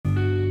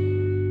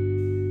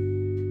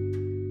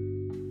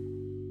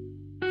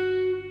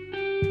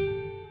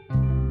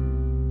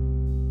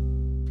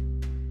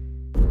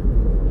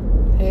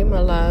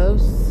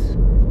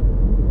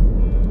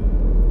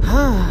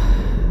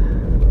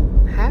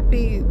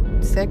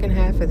second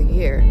half of the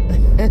year.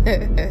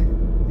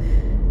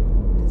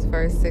 This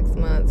first 6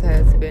 months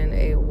has been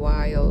a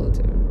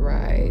wild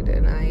ride,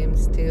 and I am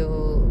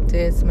still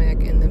dead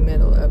smack in the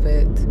middle of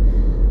it.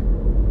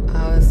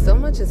 So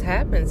much has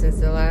happened since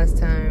the last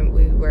time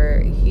we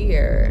were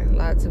here.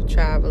 Lots of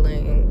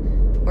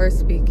traveling, more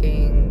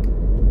speaking,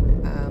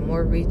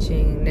 more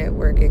reaching,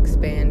 network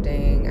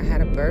expanding. I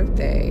had a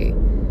birthday,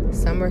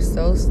 summer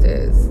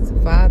solstice,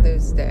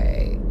 Father's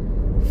Day,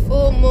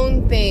 full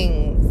moon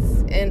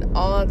things, and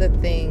all the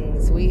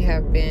things. We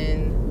have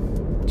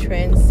been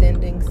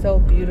transcending so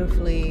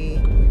beautifully.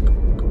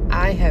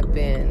 I have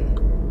been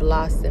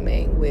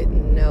blossoming with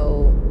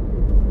no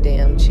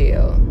damn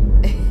chill.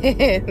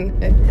 And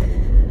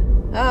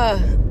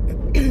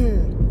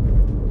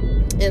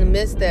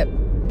amidst that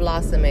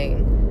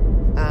blossoming,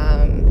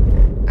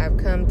 I've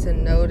come to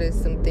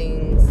notice some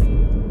things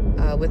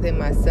within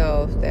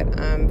myself that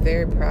I'm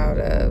very proud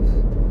of,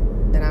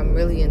 that I'm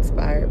really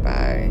inspired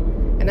by.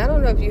 And I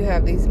don't know if you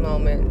have these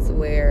moments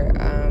where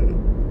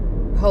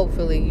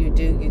hopefully you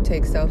do. You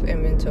take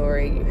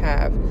self-inventory. You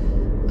have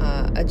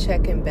a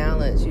check and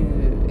balance.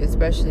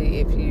 Especially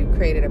if you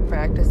created a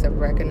practice of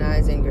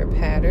recognizing your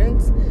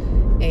patterns,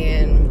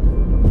 and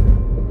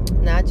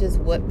not just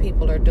what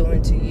people are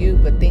doing to you,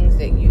 but things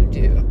that you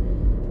do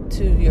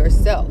to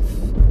yourself,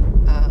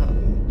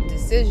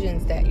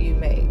 decisions that you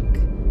make,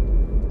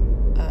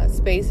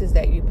 spaces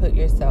that you put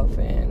yourself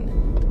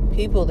in,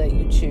 people that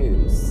you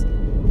choose,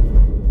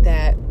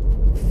 that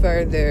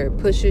further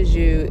pushes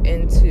you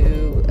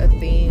into a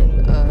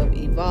theme of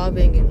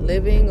evolving and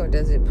living, or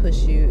does it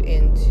push you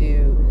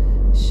into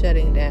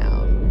shutting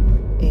down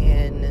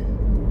and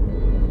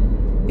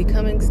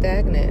becoming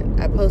stagnant?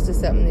 I posted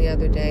something the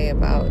other day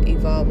about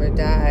evolve or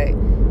die,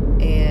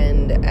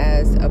 and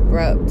as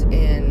abrupt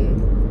and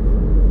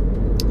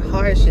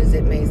harsh as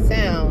it may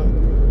sound,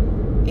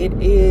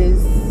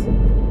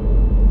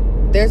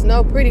 there's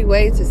no pretty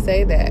way to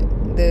say that.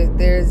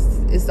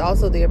 It's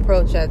also the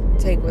approach I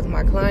take with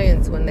my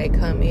clients when they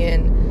come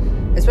in,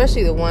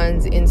 especially the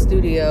ones in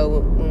studio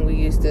when we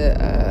used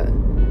to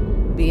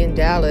be in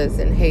Dallas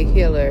and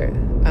HeyyHealer.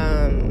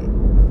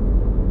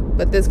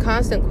 But this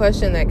constant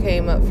question that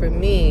came up for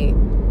me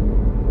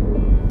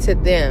to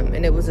them,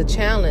 and it was a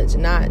challenge,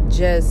 not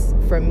just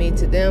from me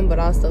to them, but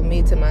also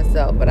me to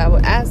myself. But I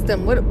would ask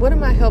them, what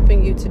am I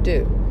helping you to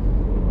do?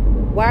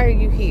 Why are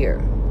you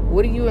here?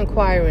 What are you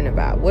inquiring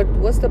about?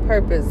 What's the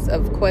purpose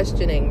of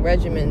questioning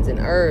regimens and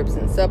herbs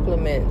and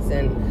supplements,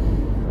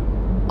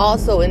 and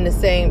also in the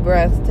same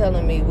breath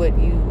telling me what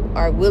you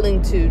are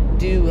willing to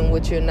do and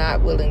what you're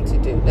not willing to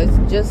do?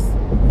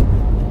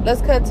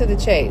 Let's cut to the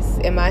chase.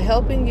 Am I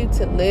helping you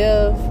to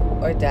live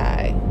or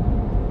die?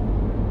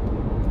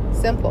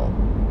 Simple.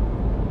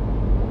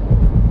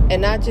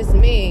 And not just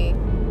me,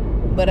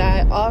 but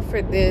I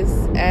offered this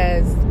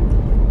as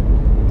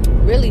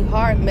really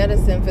hard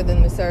medicine for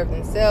them to serve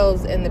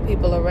themselves and the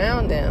people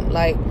around them.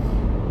 Like,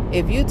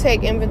 if you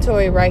take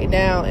inventory right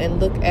now and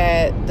look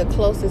at the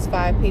closest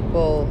 5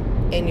 people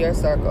in your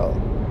circle,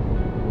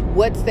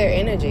 what's their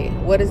energy?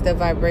 What is their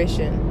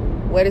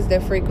vibration? What is their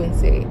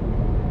frequency?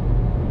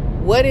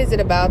 What is it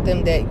about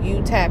them that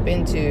you tap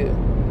into?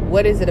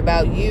 What is it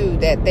about you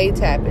that they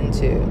tap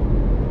into?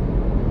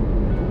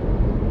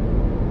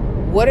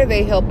 What are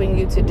they helping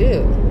you to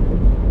do?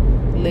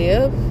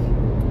 Live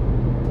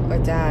or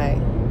die?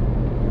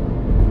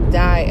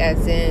 Die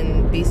as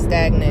in be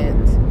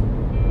stagnant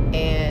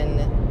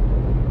and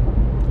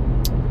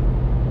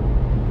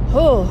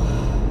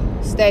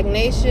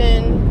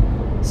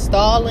stagnation,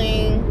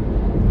 stalling,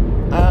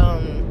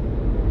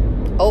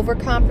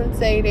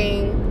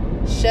 overcompensating,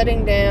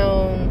 shutting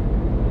down,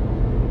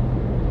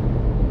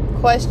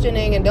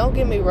 questioning. And don't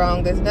get me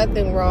wrong, there's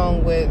nothing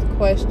wrong with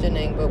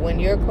questioning, but when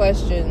your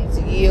questions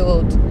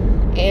yield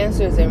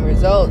answers and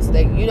results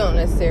that you don't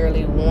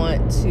necessarily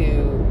want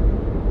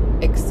to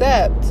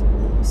accept,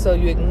 so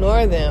you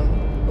ignore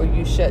them or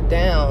you shut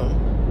down,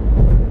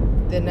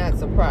 then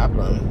that's a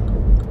problem.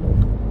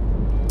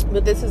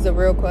 But this is a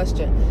real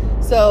question.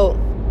 So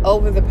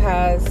over the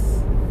past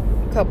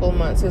couple of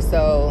months or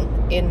so,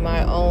 in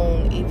my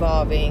own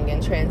evolving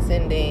and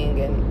transcending,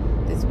 and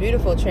this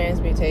beautiful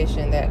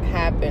transmutation that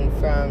happened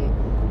from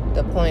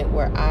the point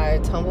where I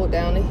tumbled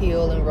down a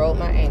hill and rolled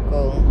my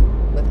ankle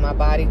with my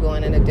body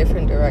going in a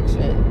different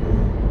direction.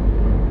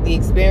 The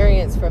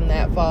experience from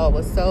that fall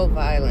was so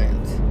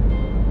violent.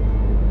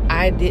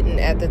 I didn't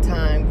at the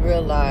time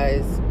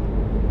realize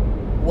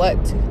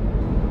what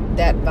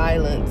that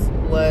violence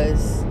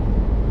was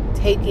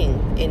taking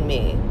in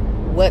me,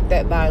 what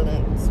that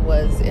violence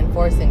was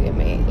enforcing in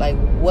me, like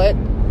what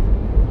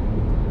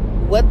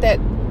that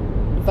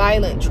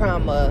violent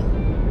trauma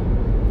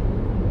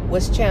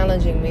was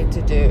challenging me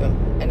to do.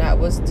 And that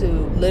was to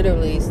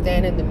literally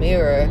stand in the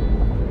mirror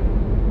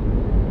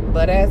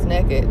butt ass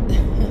naked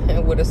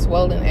with a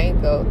swollen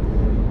ankle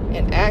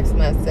and ask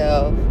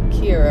myself,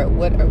 Kira,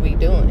 what are we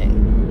doing?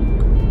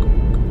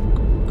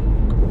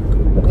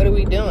 What are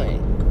we doing?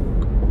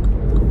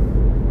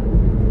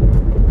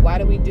 Why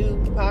do we do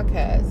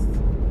podcasts?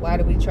 Why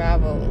do we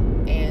travel?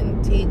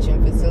 and teach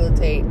and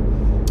facilitate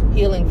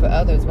healing for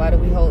others? Why do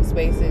we hold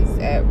spaces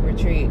at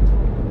retreat?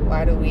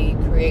 Why do we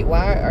create?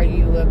 Why are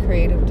you a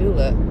creative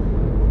doula?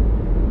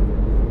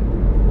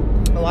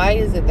 Why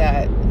is it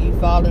that you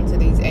fall into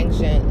these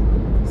ancient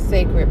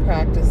sacred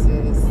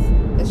practices,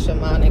 the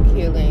shamanic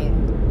healing?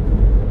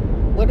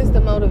 What is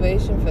the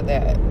motivation for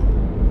that?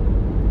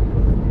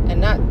 And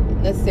not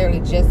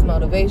necessarily just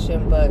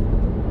motivation, but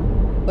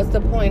what's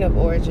the point of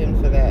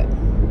origin for that?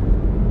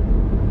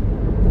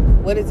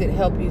 What does it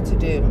help you to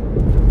do?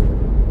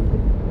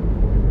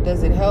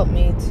 Does it help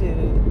me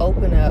to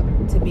open up,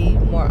 to be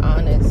more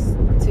honest,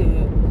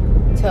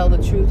 to tell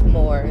the truth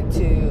more,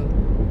 to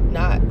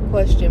not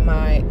question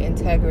my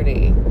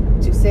integrity,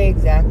 to say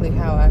exactly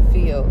how I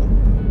feel,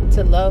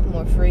 to love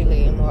more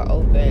freely and more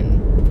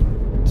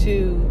open,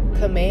 to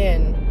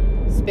command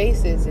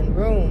spaces and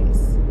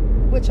rooms,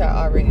 which I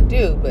already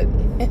do, but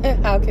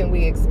how can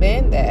we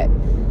expand that?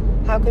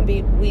 How can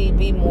we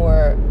be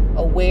more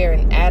aware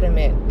and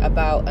adamant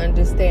about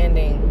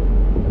understanding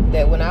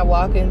that when I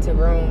walk into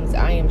rooms,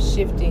 I am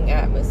shifting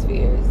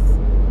atmospheres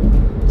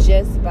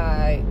just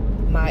by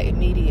my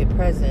immediate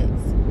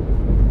presence?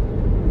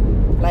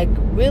 Like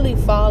really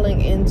falling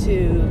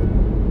into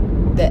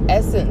the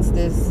essence,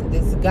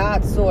 this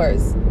God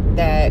source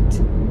that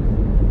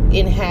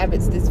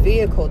inhabits this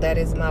vehicle that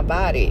is my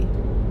body.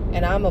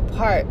 And I'm a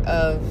part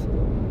of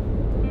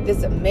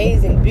this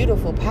amazing,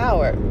 beautiful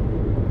power.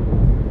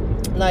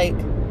 Like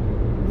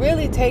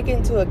really take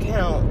into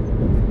account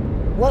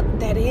what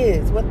that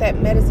is, what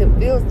that medicine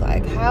feels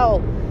like,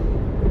 how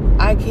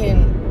I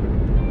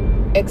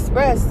can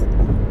express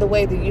the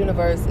way the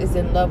universe is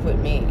in love with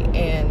me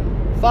and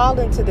fall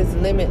into this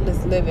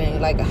limitless living.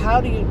 Like,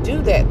 how do you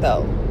do that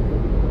though?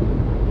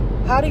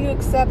 How do you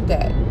accept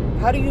that?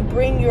 How do you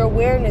bring your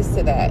awareness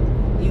to that?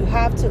 You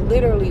have to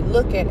literally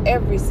look at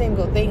every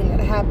single thing that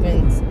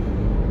happens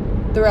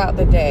throughout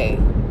the day.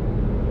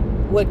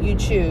 What you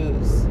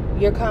choose,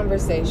 your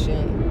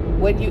conversation,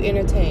 what you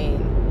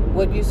entertain,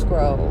 what you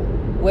scroll,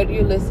 what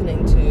you're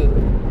listening to,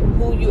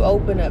 who you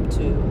open up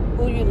to,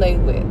 who you lay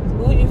with,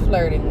 who you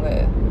flirting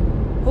with,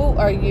 who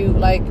are you,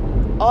 like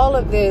all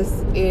of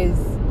this is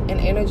an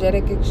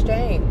energetic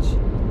exchange,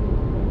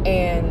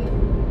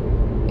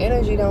 and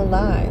energy don't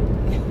lie.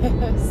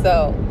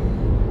 So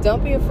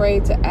don't be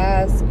afraid to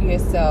ask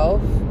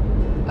yourself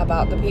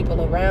about the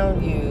people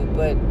around you,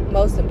 but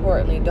most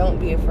importantly, don't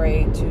be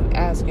afraid to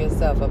ask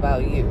yourself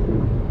about you.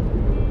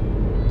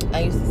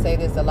 I used to say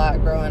this a lot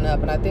growing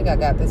up, and I think I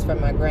got this from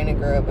my granny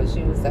girl, but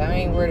she would say, I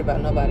ain't worried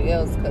about nobody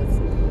else because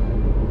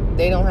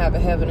they don't have a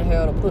heaven or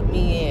hell to put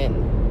me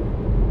in.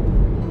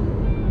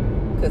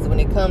 Because when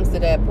it comes to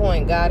that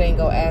point, God ain't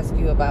going to ask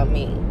you about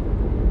me.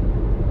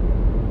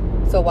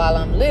 So while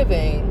I'm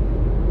living,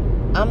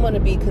 I'm going to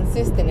be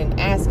consistent in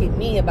asking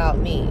me about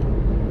me,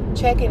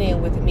 checking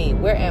in with me.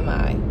 Where am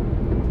I?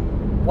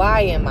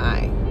 Why am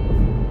I?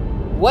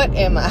 What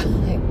am I?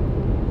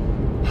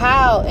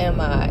 How am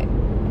I?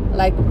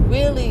 Like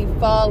really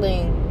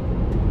falling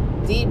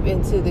deep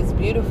into this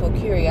beautiful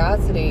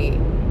curiosity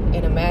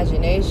and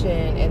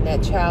imagination and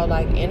that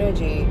childlike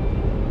energy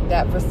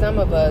that for some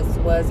of us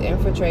was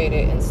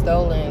infiltrated and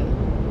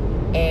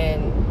stolen,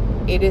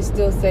 and it is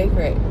still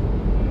sacred.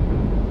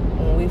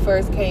 When we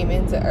first came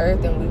into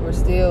earth and we were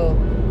still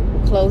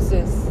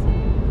closest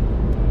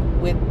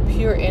with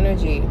pure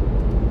energy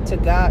to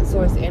God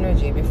source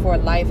energy before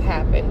life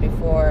happened,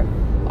 before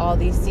all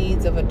these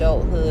seeds of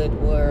adulthood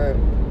were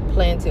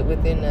planted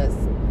within us.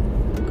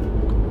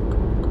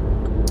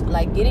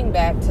 Like getting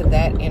back to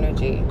that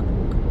energy,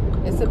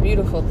 it's a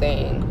beautiful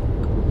thing.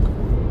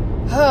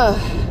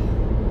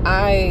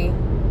 I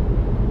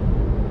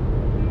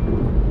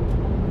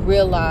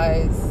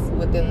realized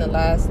within the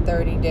last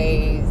 30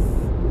 days,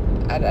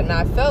 and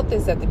I felt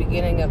this at the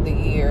beginning of the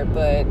year,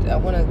 but I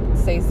want to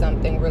say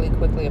something really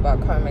quickly about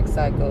karmic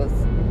cycles.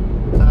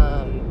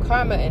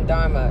 Karma and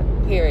dharma,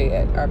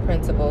 period, are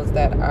principles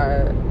that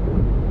are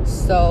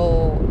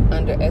so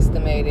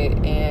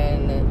underestimated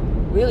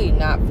and really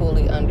not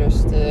fully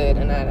understood.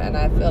 And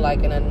I feel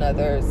like in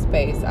another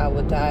space I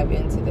will dive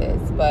into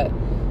this. But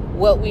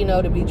what we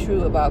know to be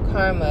true about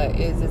karma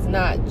is it's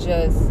not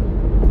just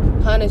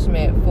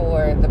punishment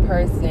for the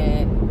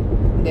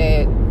person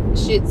that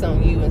shits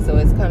on you and so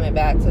it's coming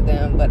back to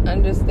them, but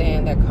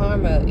understand that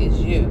karma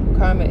is you.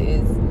 Karma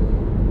is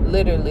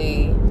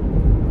literally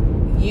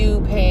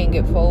you paying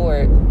it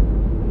forward,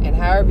 and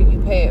however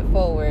you pay it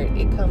forward,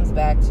 it comes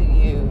back to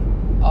you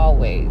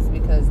always,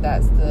 because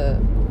that's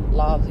the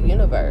law of the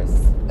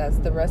universe. That's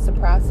the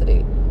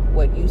reciprocity.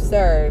 What you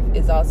serve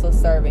is also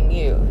serving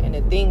you. And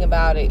the thing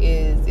about it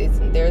is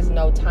there's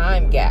no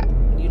time gap.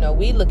 You know,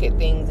 we look at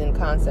things in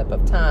concept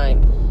of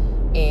time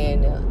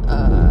and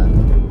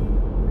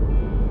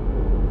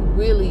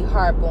really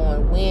harp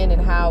on when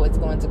and how it's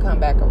going to come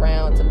back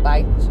around to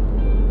bite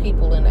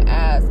people in the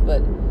ass.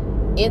 But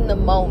in the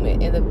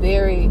moment, in the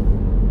very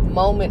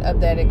moment of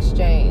that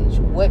exchange,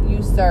 what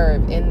you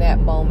serve in that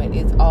moment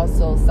is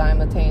also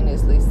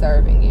simultaneously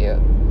serving you.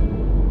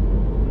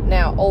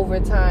 Now, over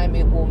time,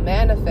 it will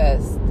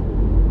manifest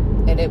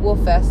And it will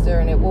fester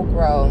and it will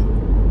grow.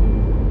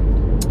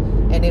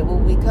 And it will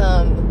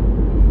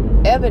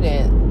become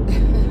evident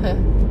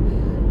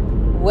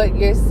what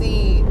your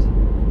seed,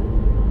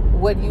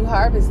 what you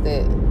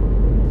harvested.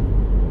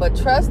 But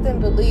trust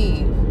and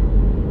believe,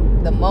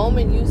 the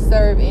moment you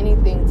serve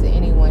anything to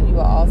anyone, you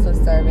are also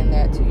serving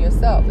that to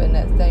yourself in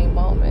that same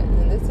moment.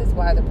 And this is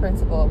why the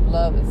principle of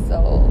love is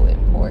so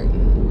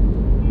important.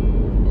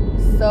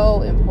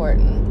 So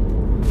important.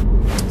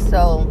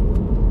 So,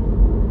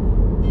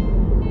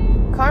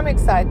 Karmic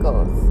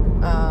Cycles.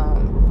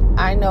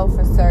 I know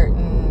for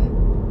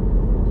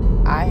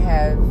certain I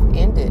have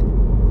ended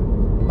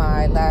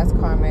my last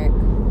karmic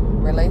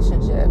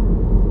relationship.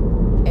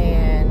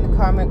 And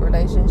karmic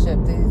relationship,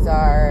 these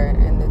are,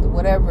 and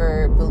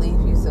whatever belief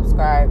you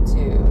subscribe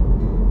to,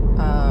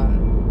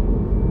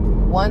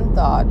 one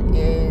thought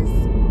is,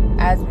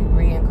 as we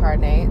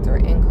reincarnate or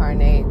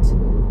incarnate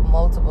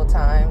multiple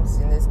times,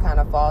 and this kind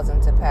of falls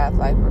into path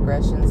life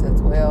regressions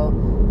as well,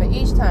 but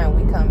each time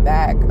we come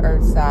back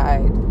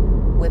earthside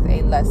with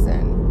a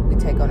lesson. We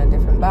take on a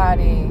different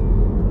body,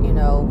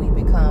 we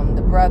become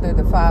the brother,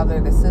 the father,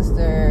 the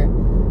sister,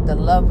 the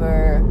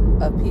lover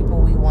of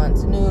people we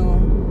once knew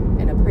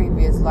in a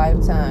previous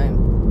lifetime.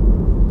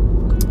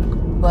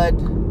 But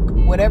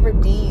whatever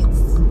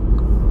deeds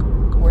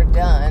were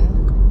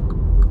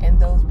done in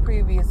those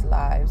previous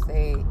lives,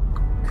 they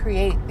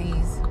create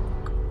these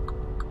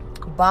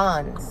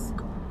bonds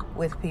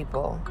with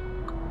people.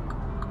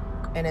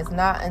 And it's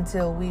not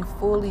until we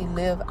fully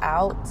live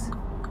out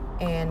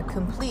and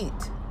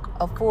complete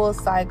a full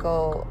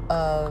cycle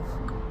of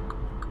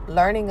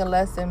learning a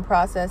lesson,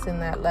 processing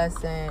that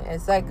lesson.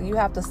 It's like you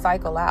have to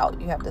cycle out.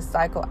 You have to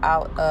cycle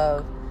out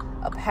of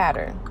a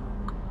pattern.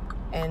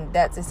 And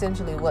that's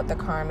essentially what the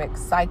karmic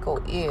cycle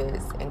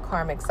is. And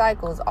karmic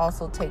cycles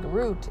also take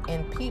root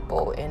in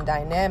people, in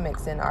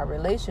dynamics, in our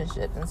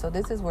relationships. And so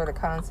this is where the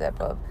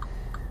concept of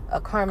a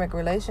karmic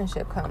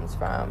relationship comes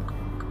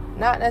from.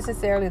 Not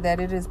necessarily that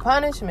it is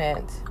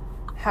punishment.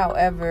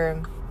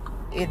 However,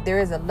 there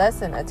is a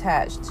lesson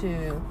attached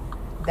to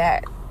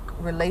that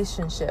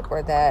relationship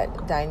or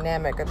that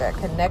dynamic or that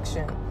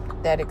connection,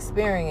 that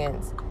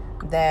experience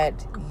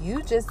that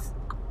you just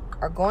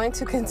are going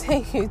to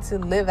continue to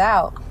live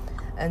out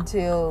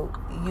until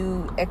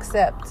you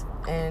accept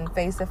and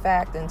face the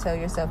fact and tell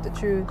yourself the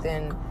truth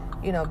and,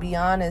 be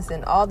honest,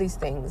 and all these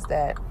things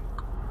that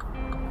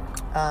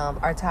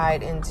are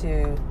tied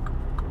into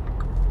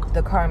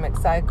the karmic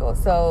cycle.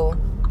 So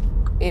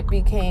it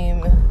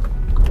became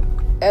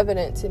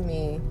evident to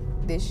me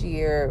this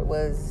year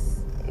was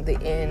the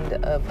end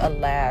of a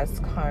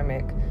last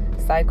karmic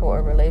cycle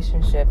or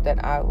relationship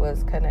that I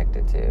was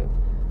connected to.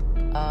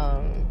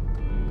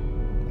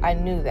 I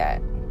knew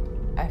that.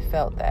 I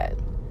felt that.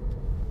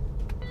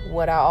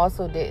 What I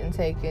also didn't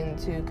take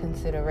into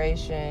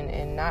consideration,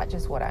 and not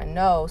just what I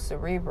know,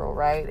 cerebral,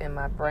 right, in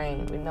my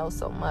brain, we know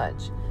so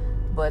much,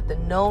 but the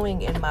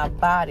knowing in my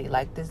body,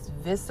 like this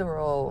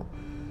visceral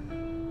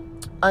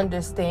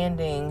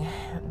understanding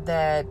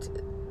that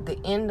the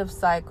end of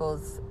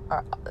cycles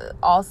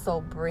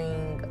also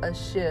bring a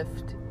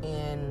shift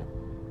in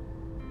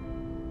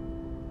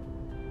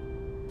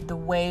the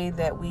way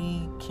that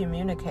we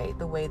communicate,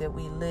 the way that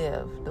we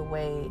live, the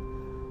way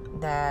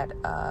that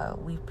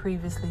we've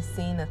previously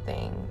seen a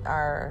thing.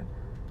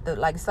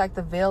 It's like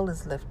the veil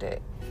is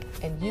lifted,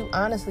 and you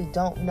honestly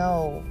don't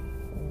know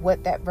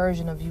what that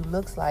version of you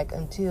looks like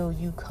until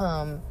you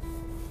come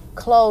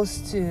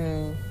close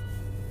to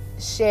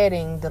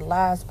shedding the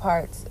last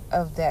parts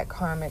of that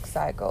karmic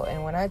cycle.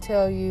 And when I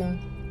tell you,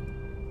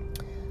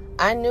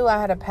 I knew I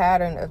had a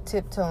pattern of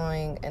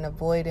tiptoeing and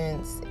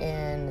avoidance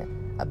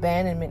and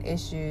abandonment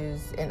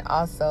issues, and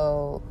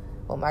also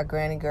what my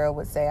granny girl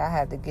would say, I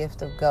had the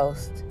gift of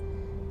ghost.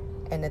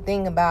 And the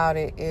thing about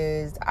it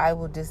is, I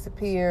will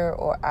disappear,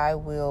 or I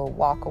will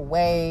walk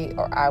away,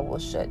 or I will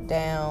shut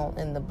down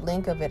in the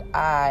blink of an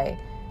eye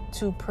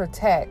to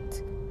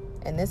protect.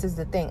 And this is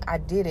the thing, I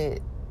did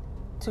it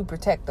to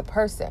protect the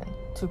person,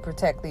 to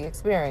protect the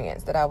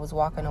experience that I was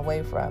walking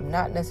away from,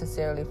 not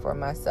necessarily for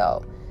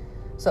myself.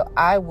 So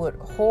I would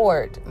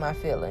hoard my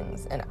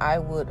feelings, and I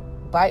would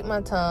bite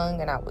my tongue,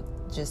 and I would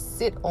just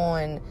sit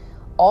on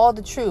all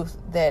the truth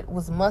that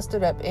was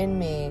mustered up in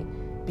me,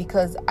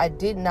 because I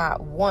did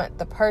not want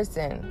the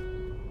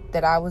person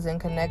that I was in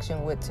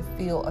connection with to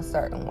feel a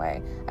certain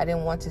way. I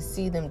didn't want to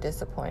see them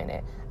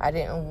disappointed. I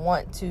didn't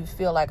want to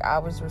feel like I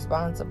was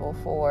responsible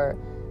for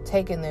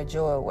taking their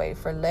joy away,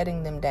 for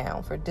letting them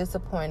down, for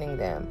disappointing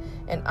them.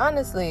 And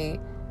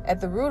honestly,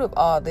 at the root of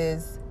all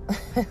this,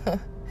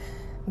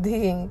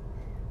 the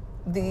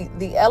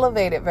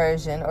elevated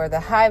version, or the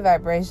high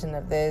vibration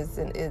of this,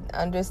 is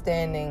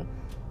understanding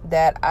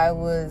that I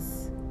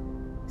was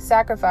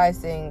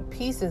sacrificing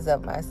pieces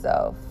of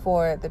myself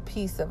for the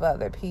peace of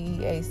other,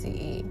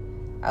 P-E-A-C-E.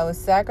 I was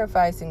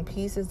sacrificing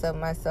pieces of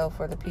myself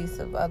for the peace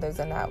of others,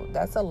 and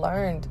that's a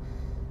learned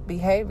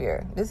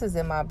behavior. This is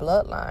in my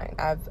bloodline.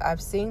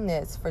 I've seen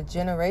this for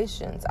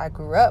generations. I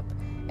grew up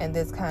in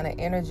this kind of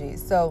energy.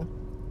 So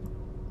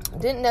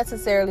didn't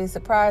necessarily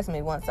surprise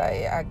me once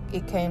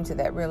it came to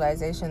that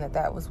realization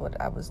that was what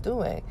I was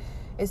doing.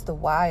 It's the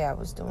why I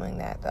was doing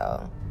that,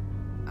 though.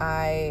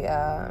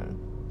 I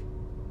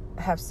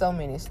have so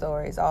many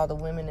stories. All the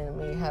women in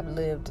me have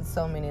lived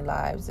so many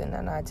lives,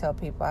 and I tell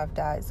people I've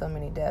died so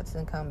many deaths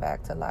and come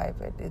back to life.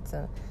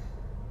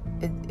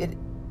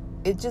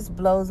 It just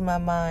blows my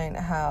mind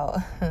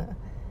how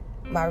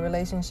my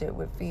relationship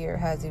with fear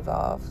has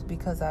evolved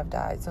because I've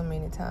died so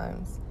many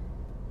times,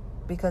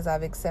 because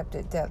I've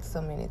accepted death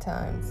so many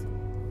times.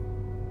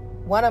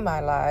 One of my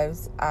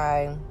lives,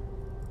 I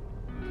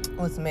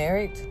was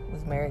married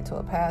to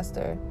a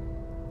pastor.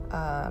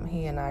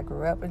 He and I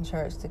grew up in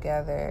church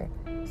together.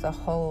 It's a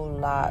whole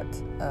lot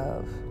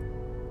of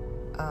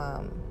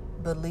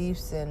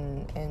beliefs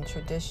and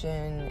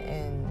tradition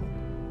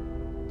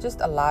and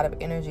just a lot of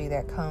energy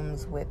that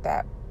comes with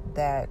that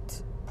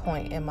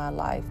point in my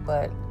life.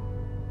 But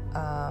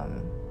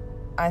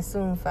I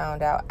soon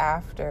found out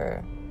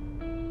after,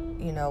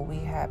 we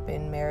had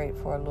been married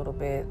for a little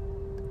bit,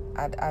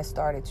 I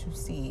started to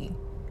see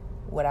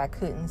what I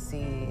couldn't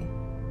see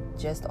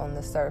just on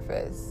the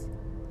surface.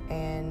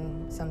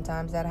 And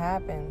sometimes that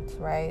happens,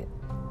 right?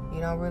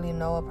 You don't really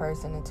know a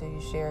person until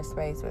you share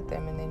space with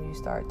them, and then you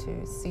start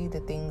to see the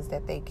things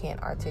that they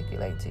can't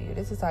articulate to you.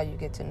 This is how you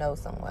get to know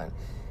someone.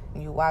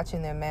 You're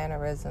watching their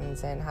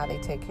mannerisms and how they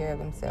take care of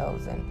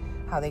themselves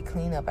and how they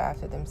clean up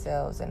after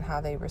themselves and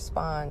how they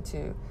respond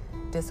to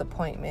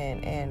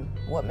disappointment and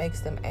what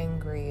makes them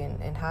angry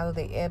and how do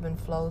they ebb and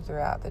flow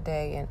throughout the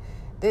day. And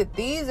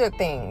these are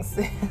things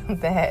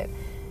that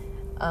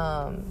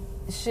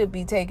should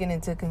be taken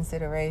into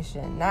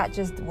consideration, not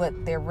just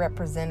what their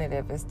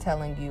representative is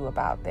telling you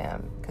about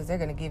them, because they're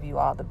going to give you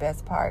all the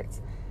best parts.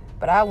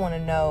 But I want to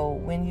know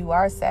when you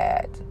are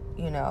sad,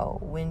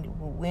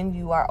 when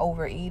you are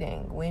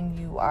overeating, when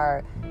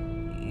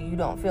you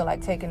don't feel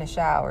like taking a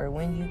shower,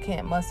 when you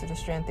can't muster the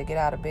strength to get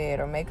out of bed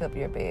or make up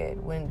your bed,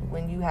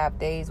 when you have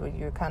days where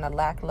you're kind of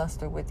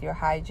lackluster with your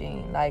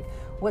hygiene, like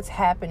what's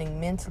happening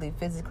mentally,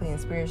 physically, and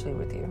spiritually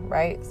with you,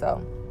 right?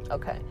 So,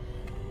 okay.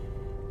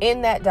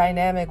 In that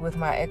dynamic with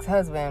my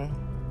ex-husband,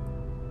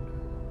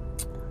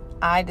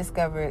 I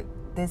discovered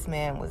this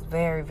man was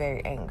very,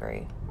 very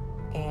angry,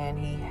 and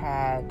he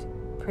had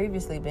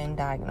previously been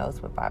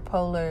diagnosed with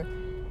bipolar,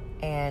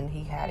 and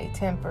he had a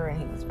temper, and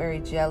he was very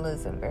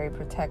jealous and very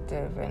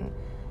protective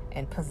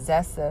and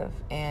possessive,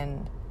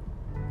 and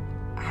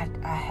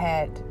I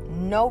had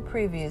no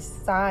previous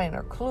sign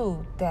or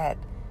clue that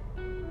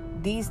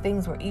these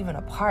things were even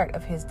a part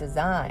of his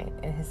design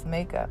and his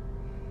makeup.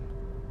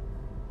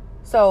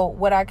 So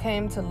what I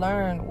came to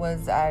learn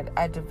was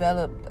I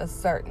developed a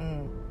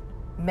certain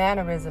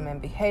mannerism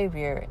and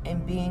behavior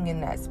in being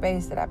in that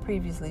space that I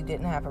previously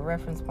didn't have a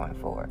reference point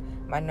for.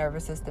 My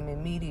nervous system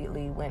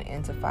immediately went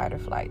into fight or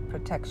flight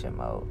protection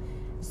mode.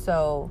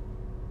 So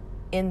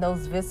in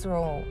those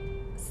visceral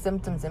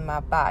symptoms in my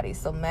body,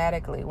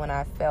 somatically, when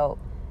I felt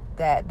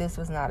that this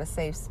was not a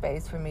safe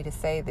space for me to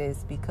say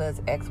this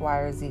because X, Y,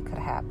 or Z could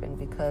happen,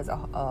 because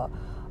a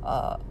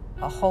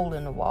hole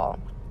in the wall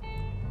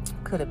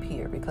could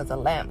appear, because a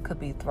lamp could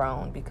be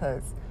thrown,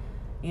 because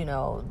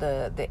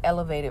the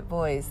elevated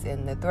voice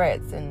and the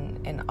threats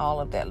and all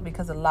of that,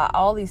 because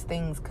all these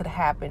things could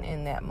happen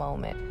in that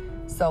moment.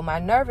 So my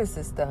nervous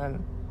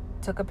system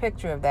took a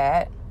picture of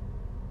that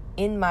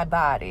in my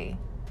body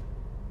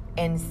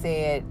and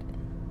said,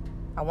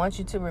 I want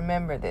you to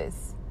remember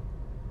this,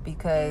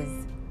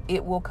 because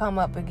it will come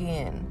up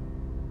again.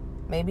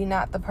 Maybe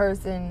not the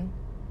person,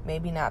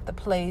 maybe not the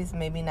place,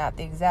 maybe not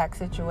the exact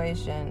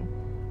situation,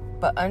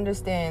 but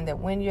understand that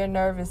when your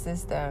nervous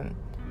system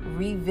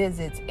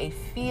revisits a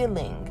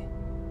feeling,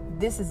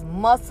 this is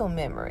muscle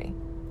memory.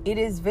 It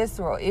is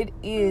visceral. It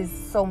is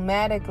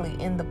somatically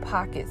in the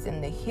pockets,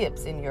 in the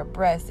hips, in your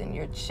breast, in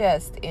your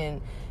chest,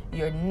 in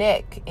your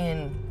neck,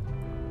 in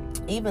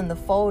even the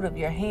fold of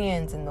your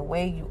hands and the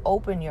way you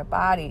open your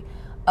body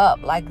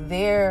up. Like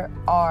there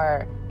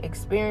are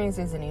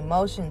experiences and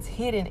emotions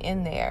hidden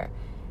in there,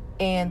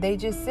 and they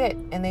just sit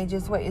and they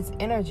just wait. It's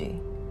energy,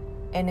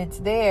 and it's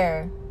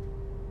there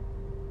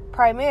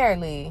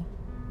primarily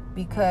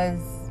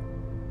because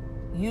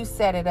you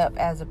set it up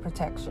as a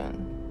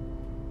protection.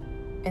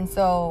 And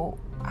so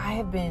I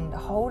have been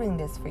holding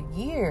this for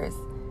years,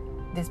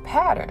 this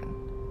pattern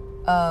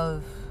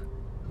of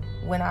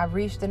when I've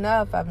reached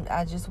enough,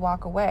 I just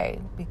walk away,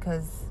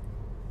 because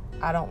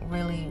I don't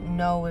really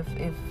know if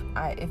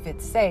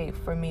it's safe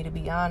for me to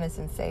be honest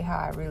and say how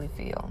I really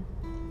feel.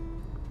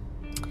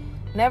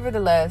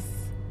 Nevertheless,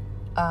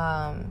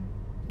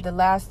 the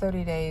last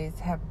 30 days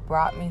have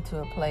brought me to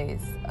a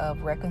place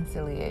of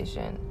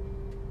reconciliation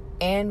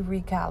and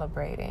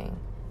recalibrating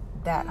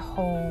that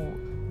whole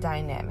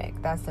dynamic.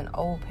 That's an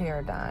old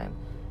paradigm.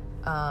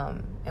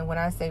 And when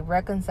I say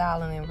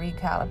reconciling and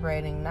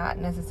recalibrating, not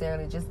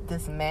necessarily just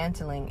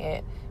dismantling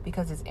it,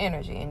 because it's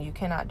energy and you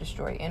cannot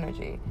destroy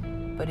energy,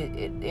 but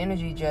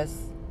energy just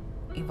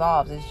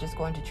evolves. It's just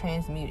going to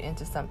transmute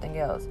into something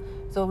else.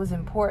 So it was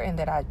important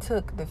that I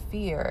took the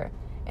fear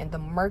and the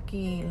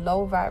murky,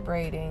 low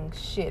vibrating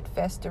shit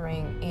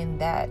festering in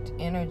that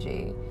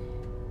energy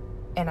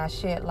And I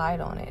shed light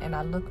on it, and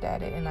I looked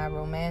at it, and I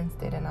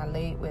romanced it, and I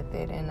laid with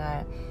it, and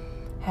I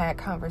had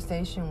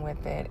conversation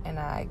with it, and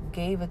I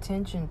gave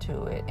attention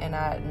to it, and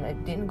I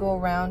didn't go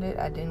around it.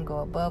 I didn't go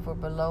above or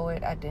below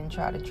it. I didn't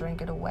try to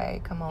drink it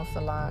away. Come on,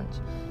 Solange.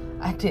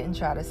 I didn't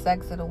try to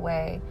sex it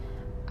away.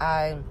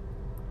 I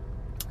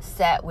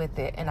sat with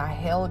it, and I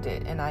held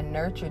it, and I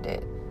nurtured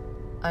it,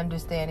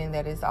 understanding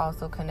that it's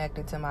also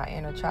connected to my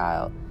inner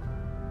child.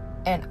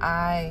 And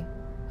I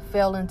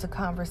fell into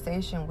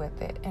conversation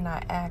with it, and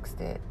I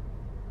asked it,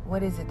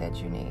 what is it that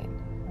you need?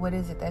 What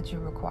is it that you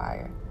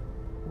require?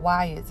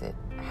 Why is it?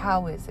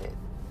 How is it?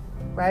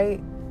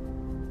 Right?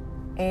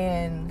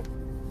 And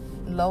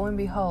lo and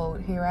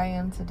behold, here I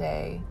am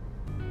today,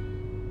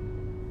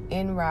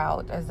 en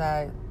route as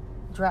I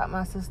dropped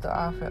my sister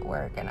off at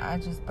work, and I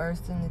just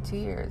burst into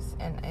tears,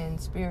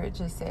 and Spirit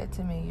just said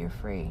to me, you're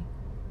free.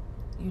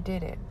 You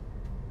did it.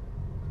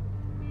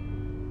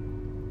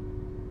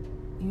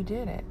 You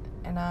did it.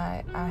 And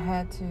I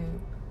had to,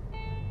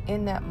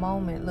 in that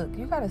moment, look,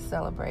 you got to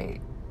celebrate.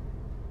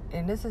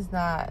 And this is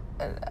not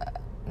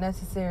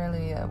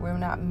necessarily, we're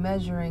not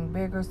measuring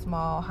big or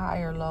small, high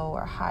or low,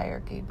 or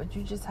hierarchy, but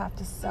you just have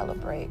to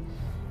celebrate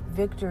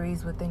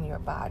victories within your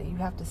body. You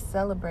have to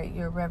celebrate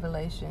your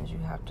revelations. You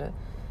have to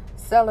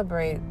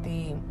celebrate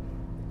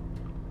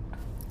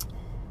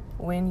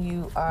when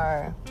you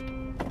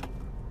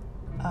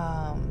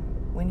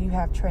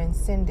have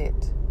transcended.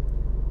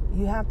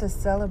 You have to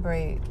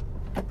celebrate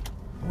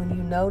when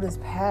you notice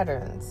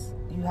patterns.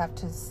 You have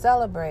to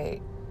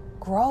celebrate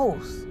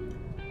growth.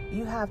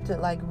 You have to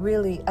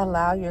really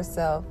allow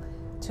yourself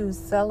to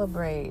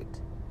celebrate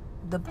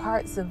the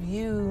parts of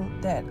you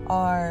that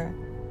are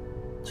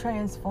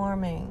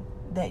transforming,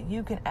 that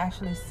you can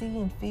actually see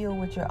and feel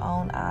with your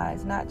own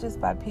eyes, not just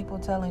by people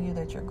telling you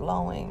that you're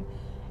glowing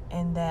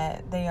and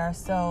that they are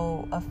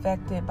so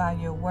affected by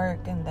your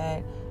work and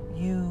that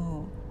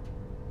you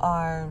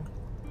are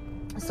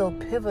so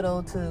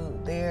pivotal to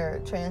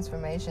their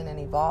transformation and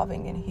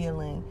evolving and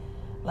healing.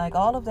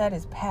 All of that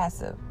is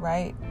passive,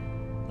 right?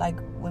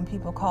 When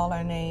people call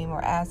our name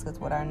or ask us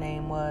what our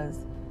name was.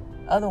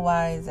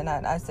 Otherwise, and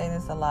I say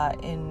this a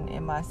lot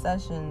in my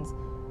sessions,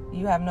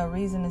 you have no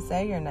reason to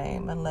say your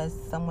name unless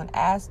someone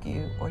asks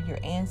you or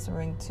you're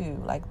answering to.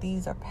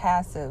 These are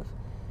passive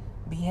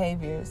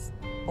behaviors.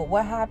 But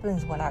what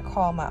happens when I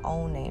call my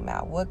own name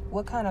out?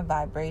 What kind of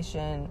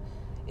vibration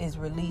is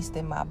released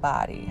in my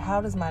body? How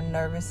does my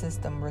nervous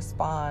system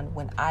respond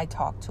when I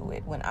talk to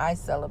it, when I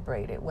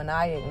celebrate it, when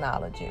I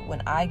acknowledge it,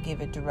 when I give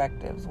it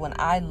directives, when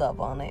I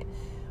love on it,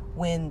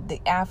 when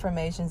the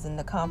affirmations and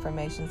the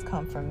confirmations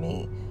come from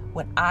me,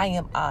 when I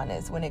am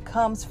honest, when it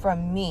comes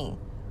from me?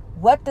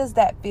 What does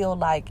that feel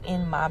like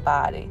in my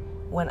body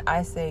when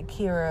I say,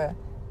 Kira,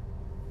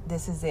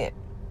 this is it?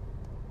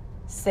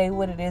 Say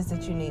what it is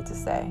that you need to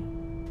say.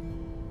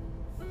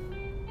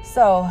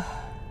 So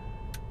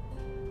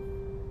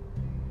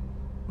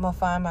I'm going to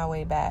find my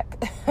way back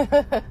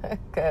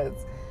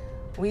because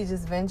we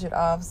just ventured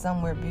off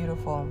somewhere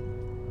beautiful.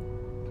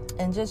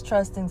 And just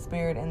trusting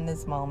Spirit in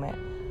this moment,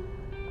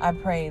 I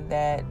pray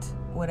that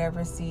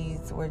whatever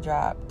seeds were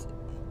dropped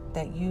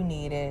that you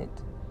needed,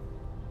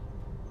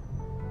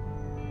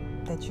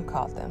 that you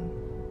caught them.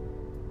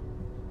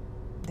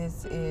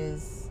 This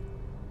is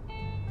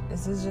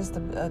just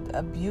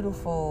a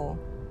beautiful,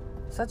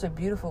 such a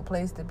beautiful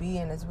place to be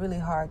in. It's really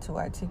hard to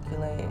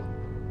articulate.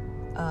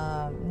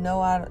 No,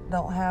 I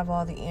don't have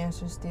all the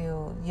answers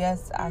still.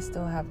 Yes, I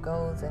still have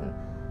goals, and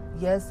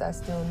yes, I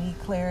still need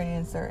clarity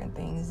in certain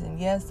things. And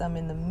yes, I'm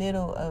in the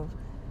middle of,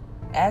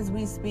 as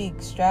we speak,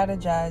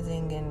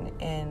 strategizing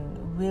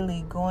and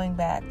really going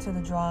back to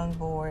the drawing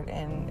board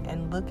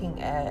and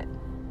looking at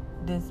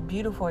this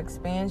beautiful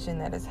expansion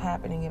that is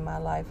happening in my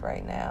life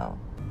right now.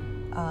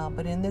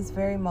 But in this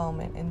very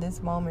moment,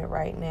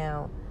 right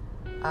now,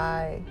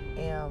 I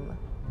am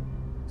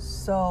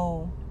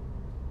so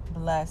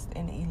blessed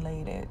and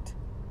elated.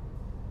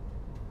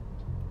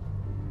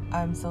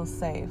 I'm so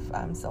safe.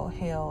 I'm so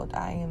held.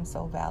 I am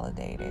so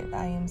validated.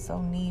 I am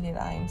so needed.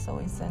 I am so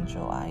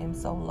essential. I am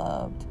so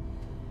loved.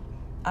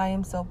 I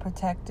am so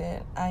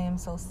protected. I am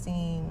so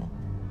seen.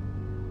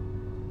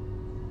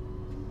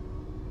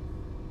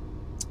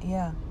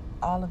 Yeah,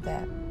 all of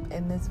that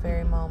in this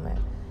very moment.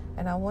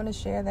 And I want to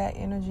share that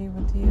energy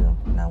with you.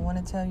 And I want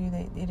to tell you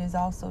that it is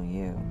also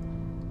you.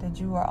 That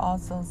you are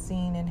also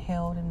seen and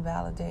held and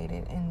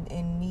validated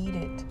and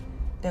needed.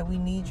 That we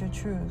need your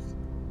truth.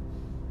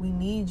 We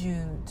need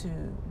you to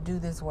do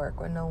this work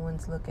where no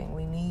one's looking.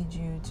 We need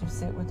you to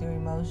sit with your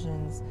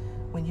emotions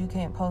when you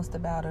can't post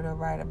about it or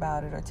write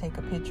about it or take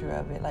a picture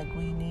of it.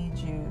 We need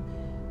you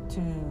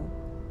to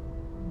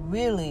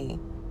really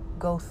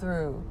go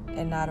through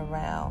and not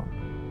around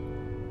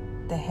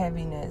the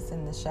heaviness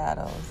and the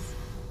shadows.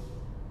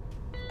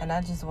 And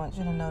I just want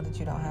you to know that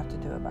you don't have to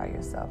do it by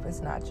yourself.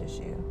 It's not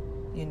just you.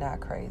 You're not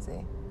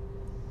crazy.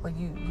 Well,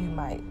 you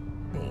might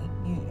be.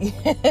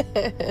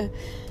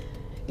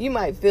 You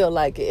might feel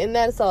like it, and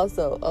that's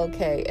also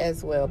okay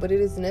as well. But it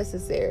is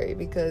necessary,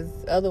 because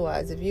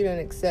otherwise, if you don't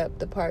accept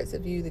the parts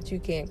of you that you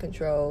can't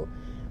control,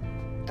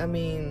 I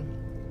mean,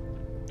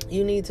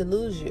 You need to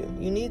lose you.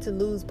 You need to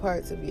lose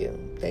parts of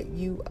you that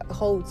you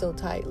hold so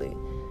tightly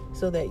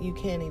so that you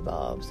can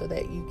evolve, so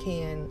that you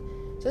can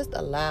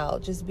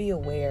just be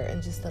aware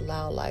and just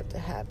allow life to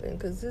happen.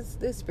 Because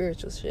this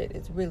spiritual shit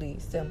is really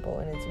simple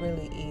and it's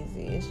really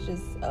easy. It's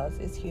just us,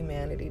 it's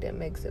humanity that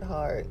makes it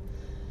hard.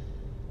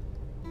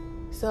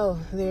 So,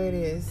 there it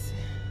is.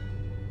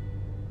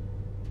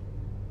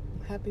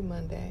 Happy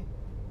Monday.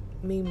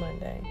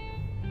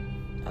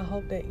 MEMonday. I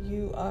hope that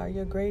you are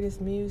your greatest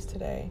muse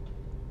today.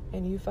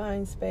 And you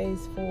find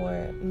space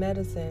for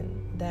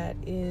medicine that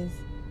is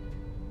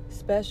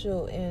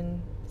special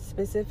and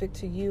specific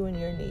to you and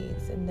your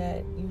needs, and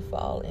that you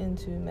fall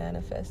into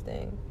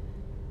manifesting,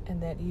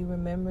 and that you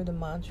remember the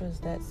mantras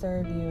that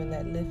serve you and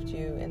that lift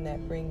you and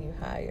that bring you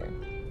higher.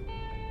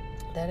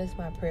 That is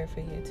my prayer for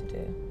you to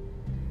do.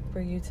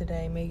 For you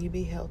today, may you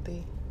be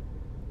healthy.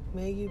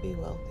 May you be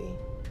wealthy.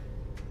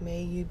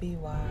 May you be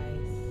wise.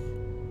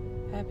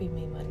 Happy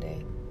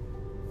MEMonday.